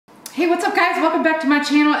Hey, what's up guys? Welcome back to my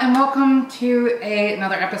channel and welcome to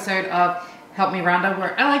another episode of Help Me Rhonda,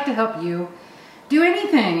 where I like to help you do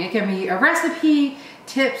anything. It can be a recipe,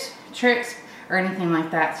 tips, tricks, or anything like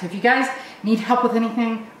that. So if you guys need help with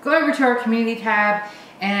anything, go over to our community tab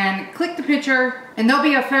and click the picture and there'll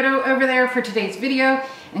be a photo over there for today's video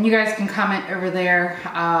and you guys can comment over there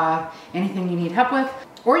anything you need help with,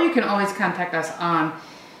 or you can always contact us on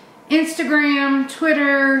Instagram,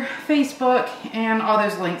 Twitter, Facebook, and all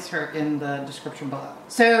those links are in the description below.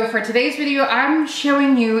 So for today's video, I'm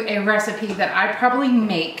showing you a recipe that I probably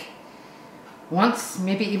make once,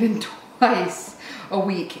 maybe even twice a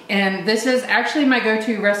week. And this is actually my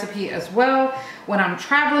go-to recipe as well when I'm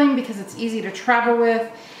traveling because it's easy to travel with.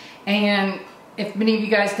 And if many of you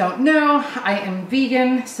guys don't know, I am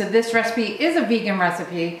vegan, so this recipe is a vegan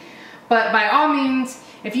recipe. But by all means,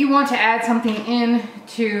 if you want to add something in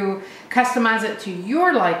to customize it to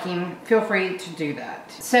your liking, feel free to do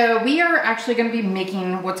that. So we are actually going to be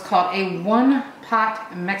making what's called a One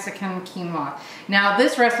Pot Mexican Quinoa. Now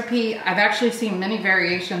this recipe, I've actually seen many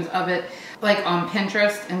variations of it, like on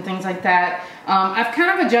Pinterest and things like that. I've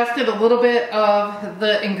kind of adjusted a little bit of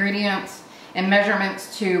the ingredients and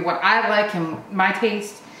measurements to what I like and my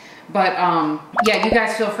taste. But yeah, you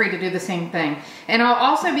guys feel free to do the same thing. And I'll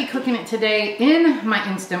also be cooking it today in my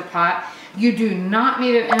Instant Pot. You do not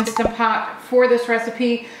need an Instant Pot for this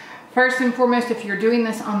recipe. First and foremost, if you're doing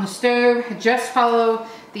this on the stove, just follow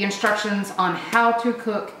the instructions on how to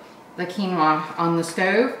cook the quinoa on the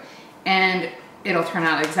stove and it'll turn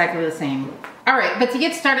out exactly the same. All right, but to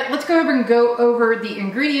get started, let's go over the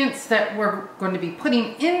ingredients that we're going to be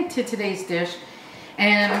putting into today's dish.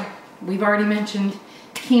 And we've already mentioned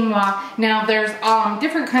quinoa. Now there's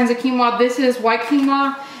different kinds of quinoa. This is white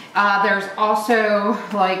quinoa. There's also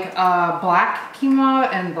like black quinoa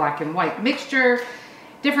and black and white mixture,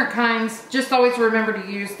 different kinds. Just always remember to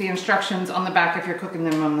use the instructions on the back if you're cooking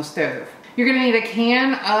them on the stove. You're gonna need a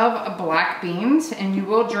can of black beans and you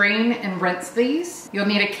will drain and rinse these. You'll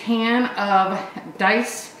need a can of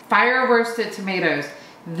diced fire roasted tomatoes.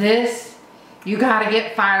 This, you gotta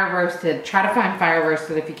get fire roasted. Try to find fire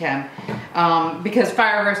roasted if you can, because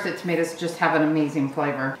fire roasted tomatoes just have an amazing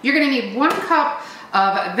flavor. You're gonna need 1 cup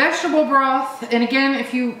of vegetable broth. And again,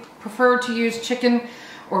 if you prefer to use chicken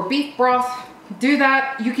or beef broth, do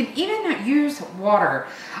that. You can even use water.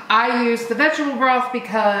 I use the vegetable broth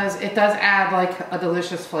because it does add like a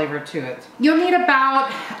delicious flavor to it. You'll need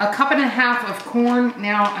about 1.5 cups of corn.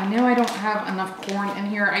 Now, I know I don't have enough corn in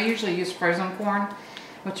here. I usually use frozen corn,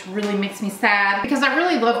 which really makes me sad because I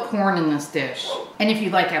really love corn in this dish. And if you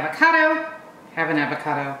like avocado, have an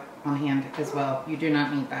avocado on hand as well. You do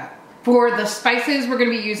not need that. For the spices, we're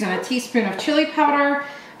gonna be using a teaspoon of chili powder,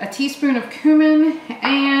 a teaspoon of cumin,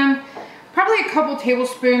 and probably a couple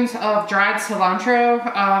tablespoons of dried cilantro.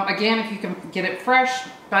 Again, if you can get it fresh,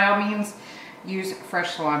 by all means, use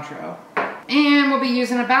fresh cilantro. And we'll be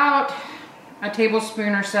using about a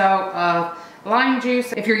tablespoon or so of lime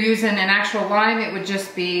juice. If you're using an actual lime, it would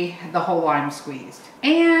just be the whole lime squeezed.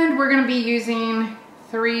 And we're gonna be using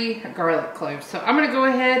 3 garlic cloves. So I'm gonna go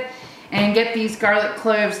ahead and get these garlic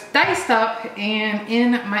cloves diced up and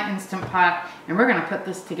in my Instant Pot, and we're gonna put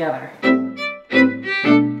this together.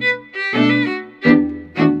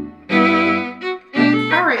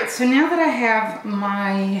 All right, so now that I have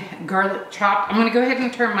my garlic chopped, I'm gonna go ahead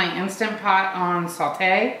and turn my Instant Pot on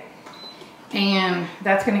saute. And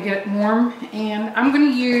that's gonna get it warm. And I'm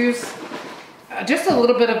gonna use just a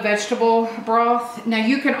little bit of vegetable broth. Now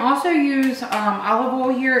you can also use olive oil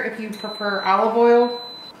here if you prefer olive oil,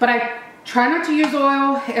 but I try not to use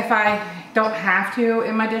oil if I don't have to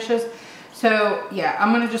in my dishes. So yeah,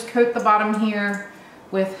 I'm gonna just coat the bottom here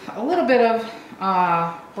with a little bit of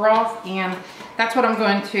broth, and that's what I'm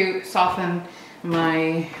going to soften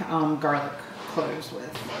my garlic cloves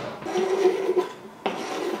with.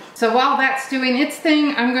 So while that's doing its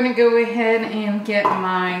thing, I'm gonna go ahead and get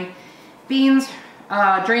my beans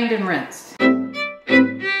drained and rinsed. All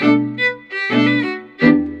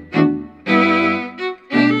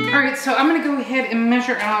right, so I'm gonna go ahead and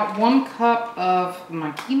measure out 1 cup of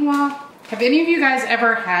my quinoa. Have any of you guys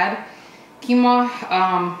ever had quinoa?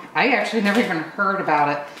 I actually never even heard about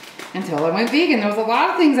it until I went vegan. There was a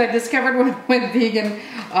lot of things I discovered when I went vegan,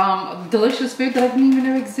 delicious food that I didn't even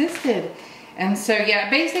know existed. And so yeah,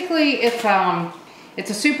 basically it's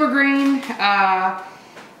a super grain,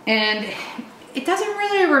 and it doesn't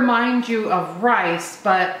really remind you of rice,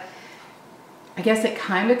 but I guess it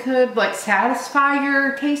kind of could like satisfy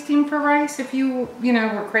your tasting for rice if you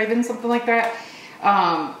know, were craving something like that.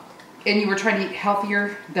 And you were trying to eat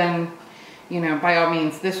healthier, then, you know, by all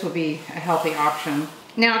means, this would be a healthy option.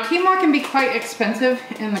 Now, quinoa can be quite expensive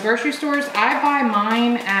in the grocery stores. I buy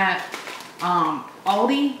mine at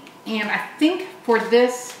Aldi, and I think for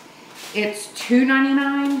this, it's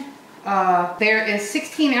 $2.99. There is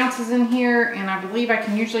 16 ounces in here, and I believe I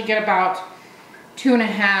can usually get about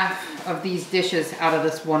 2.5 of these dishes out of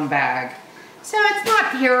this one bag. So it's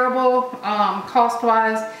not terrible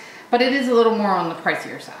cost-wise, but it is a little more on the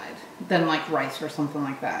pricier side than like rice or something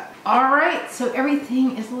like that. All right, so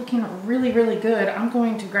everything is looking really, really good. I'm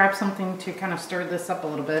going to grab something to kind of stir this up a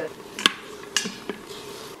little bit.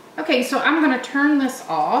 Okay, so I'm gonna turn this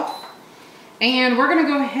off, and we're gonna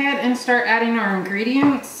go ahead and start adding our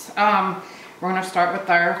ingredients. We're gonna start with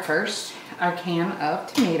our first can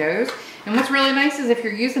of tomatoes. And what's really nice is if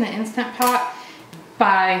you're using an Instant Pot,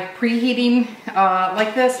 by preheating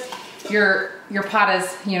like this, your pot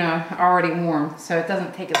is, you know, already warm, so it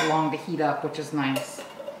doesn't take as long to heat up, which is nice.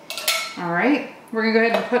 All right, we're gonna go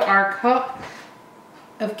ahead and put our cup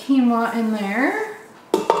of quinoa in there.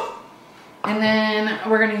 And then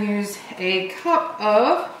we're gonna use a cup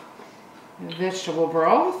of vegetable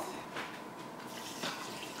broth.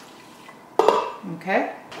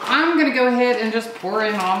 Okay, I'm gonna go ahead and just pour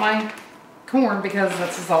in all my corn because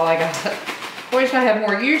this is all I got. I wish I had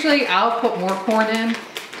more. Usually I'll put more corn in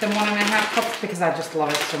than 1.5 cups because I just love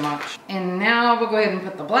it so much. And now we'll go ahead and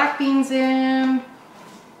put the black beans in.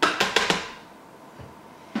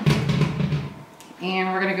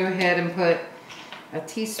 And we're gonna go ahead and put a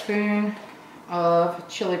teaspoon of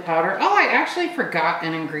chili powder. Oh, I actually forgot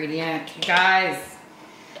an ingredient, guys.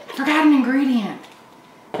 Forgot an ingredient.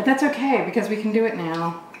 But that's okay because we can do it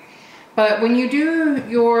now. But when you do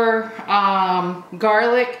your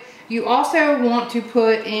garlic, you also want to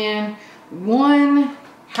put in 1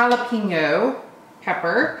 jalapeno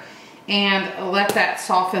pepper and let that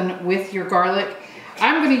soften with your garlic.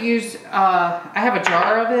 I'm gonna use, I have a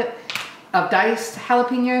jar of it, of diced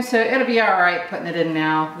jalapeno, so it'll be all right putting it in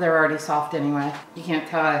now. They're already soft anyway. You can't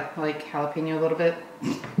tell I like jalapeno a little bit.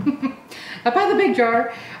 I buy the big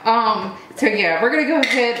jar. So yeah, we're gonna go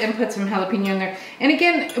ahead and put some jalapeno in there. And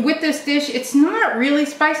again, with this dish, it's not really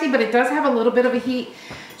spicy, but it does have a little bit of a heat.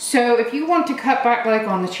 So if you want to cut back like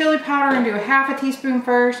on the chili powder and do a 1/2 teaspoon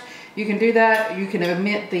first, you can do that. You can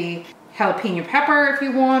omit the jalapeno pepper if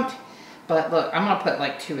you want. But look, I'm gonna put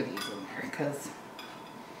like 2 of these in there because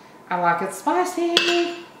I like it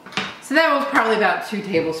spicy. So that was probably about 2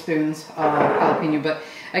 tablespoons of jalapeno. But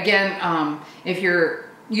again, if you're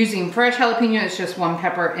using fresh jalapeno, it's just 1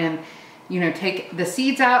 pepper, and you know, take the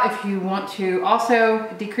seeds out if you want to also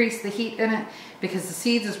decrease the heat in it, because the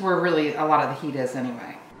seeds is where really a lot of the heat is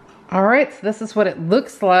anyway. All right, so this is what it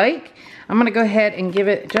looks like. I'm gonna go ahead and give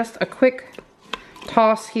it just a quick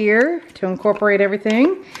toss here to incorporate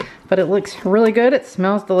everything, but it looks really good. It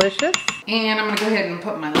smells delicious. And I'm gonna go ahead and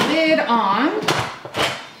put my lid on.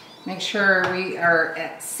 Make sure we are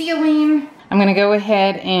at sealing. I'm gonna go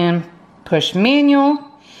ahead and push manual,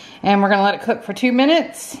 and we're gonna let it cook for 2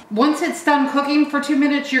 minutes. Once it's done cooking for 2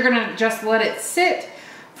 minutes, you're gonna just let it sit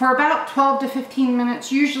for about 12 to 15 minutes.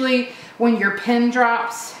 Usually when your pin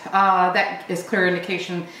drops, that is clear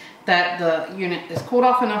indication that the unit is cooled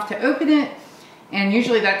off enough to open it, and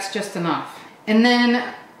usually that's just enough. And then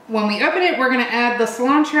when we open it, we're gonna add the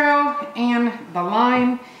cilantro and the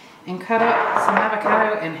lime and cut up some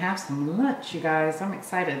avocado and have some lunch, you guys. I'm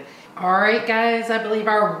excited. All right, guys, I believe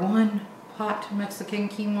our One Pot Mexican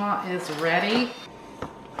Quinoa is ready.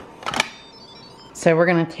 So we're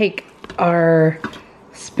gonna take our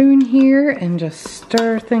spoon here and just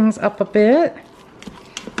stir things up a bit.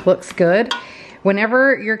 Looks good.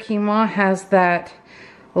 Whenever your quinoa has that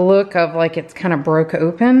look of like it's kind of broke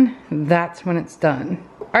open, that's when it's done.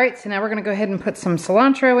 All right, so now we're gonna go ahead and put some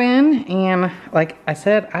cilantro in, and like I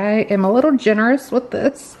said, I am a little generous with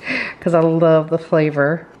this because I love the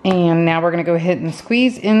flavor. And now we're gonna go ahead and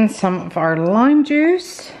squeeze in some of our lime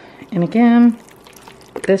juice. And again,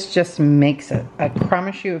 this just makes it. I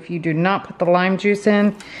promise you, if you do not put the lime juice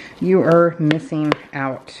in, you are missing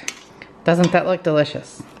out. Doesn't that look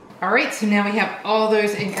delicious? All right, so now we have all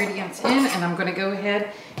those ingredients in, and I'm gonna go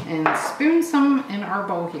ahead and spoon some in our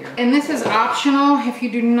bowl here. And this is optional. If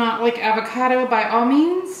you do not like avocado, by all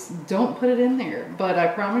means, don't put it in there. But I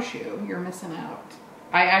promise you, you're missing out.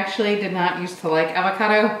 I actually did not used to like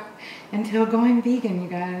avocado until going vegan, you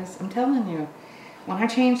guys. I'm telling you. When I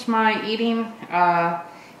changed my eating,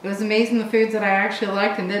 it was amazing the foods that I actually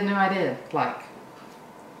liked and didn't know I did like.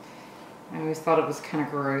 I always thought it was kind of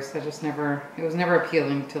gross. It was never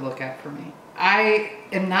appealing to look at for me. I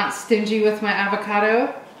am not stingy with my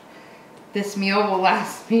avocado. This meal will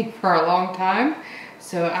last me for a long time.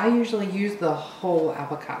 So I usually use the whole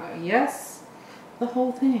avocado. Yes, the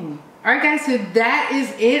whole thing. All right guys, so that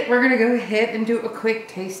is it. We're gonna go ahead and do a quick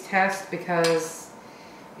taste test because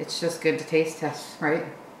it's just good to taste test, right?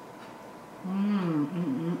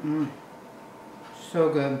 So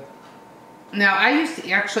good. Now I used to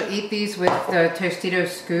actually eat these with the Tostitos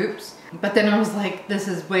scoops, but then I was like, this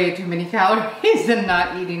is way too many calories and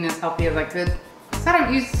not eating as healthy as I could. So I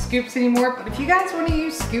don't use scoops anymore, but if you guys want to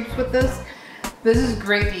use scoops with this is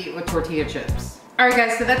great to eat with tortilla chips. Alright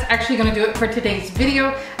guys, so that's actually going to do it for today's video.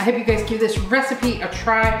 I hope you guys give this recipe a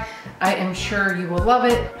try. I am sure you will love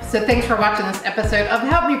it. So thanks for watching this episode of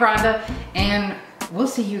Help Me Rhonda, and we'll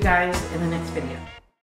see you guys in the next video.